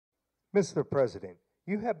Mr. President,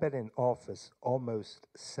 you have been in office almost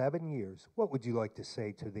 7 years. What would you like to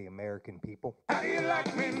say to the American people? How do you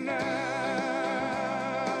like me now?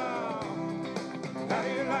 How do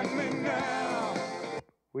you like me now?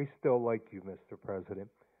 We still like you, Mr. President.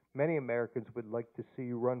 Many Americans would like to see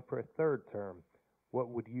you run for a third term. What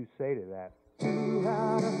would you say to that? 2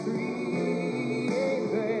 out of 3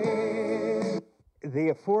 ain't bad. The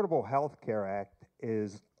Affordable Health Care Act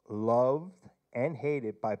is loved and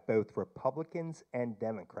hated by both Republicans and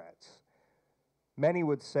Democrats. Many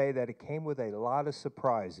would say that it came with a lot of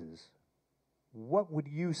surprises. What would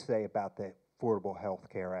you say about the Affordable Health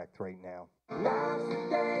Care Act right now? Life's a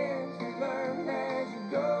dance, you learn as you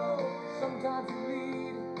go. Sometimes you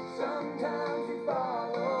lead, sometimes you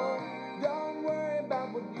follow. Don't worry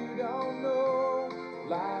about what you don't know.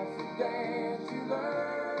 Life's a dance, you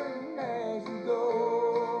learn as you go.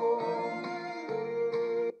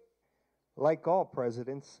 Like all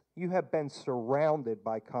presidents, you have been surrounded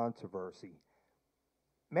by controversy.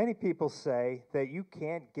 Many people say that you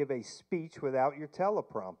can't give a speech without your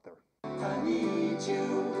teleprompter. I need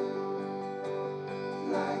you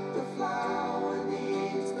like the flower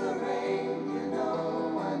needs the rain. You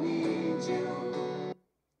know I need you.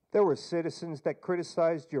 There were citizens that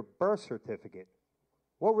criticized your birth certificate.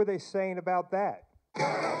 What were they saying about that? Baby,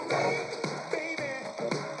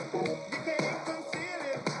 you can't conceal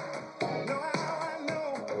it. Know how I know?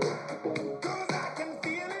 'Cause I can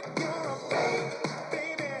feel it. You're a fake,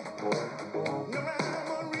 baby. No rhyme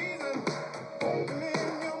or reason. I'm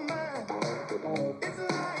in your mind. It's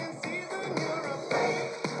lying season. You're a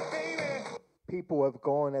fake, baby. People have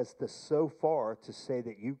gone as to so far to say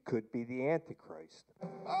that you could be the Antichrist.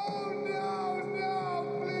 Oh no,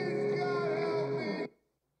 please God help me.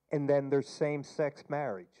 And then there's same-sex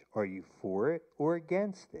marriage. Are you for it or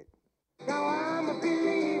against it? Now I'm a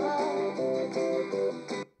believer.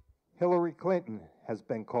 Hillary Clinton has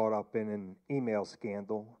been caught up in an email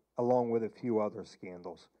scandal, along with a few other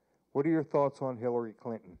scandals. What are your thoughts on Hillary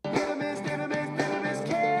Clinton? Little miss, can't be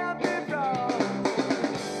wrong.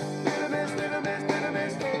 Little miss,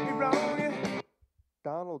 can't be wrong.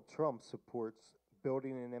 Donald Trump supports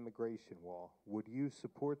building an immigration wall. Would you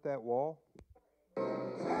support that wall?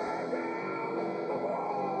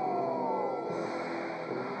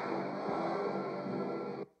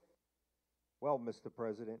 Well, Mr.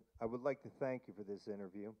 President, I would like to thank you for this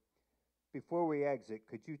interview. Before we exit,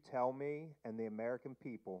 could you tell me and the American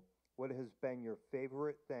people what has been your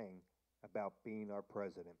favorite thing about being our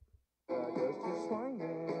president?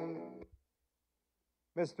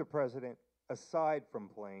 Mr. President, aside from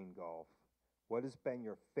playing golf, what has been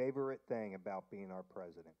your favorite thing about being our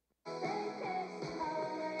president?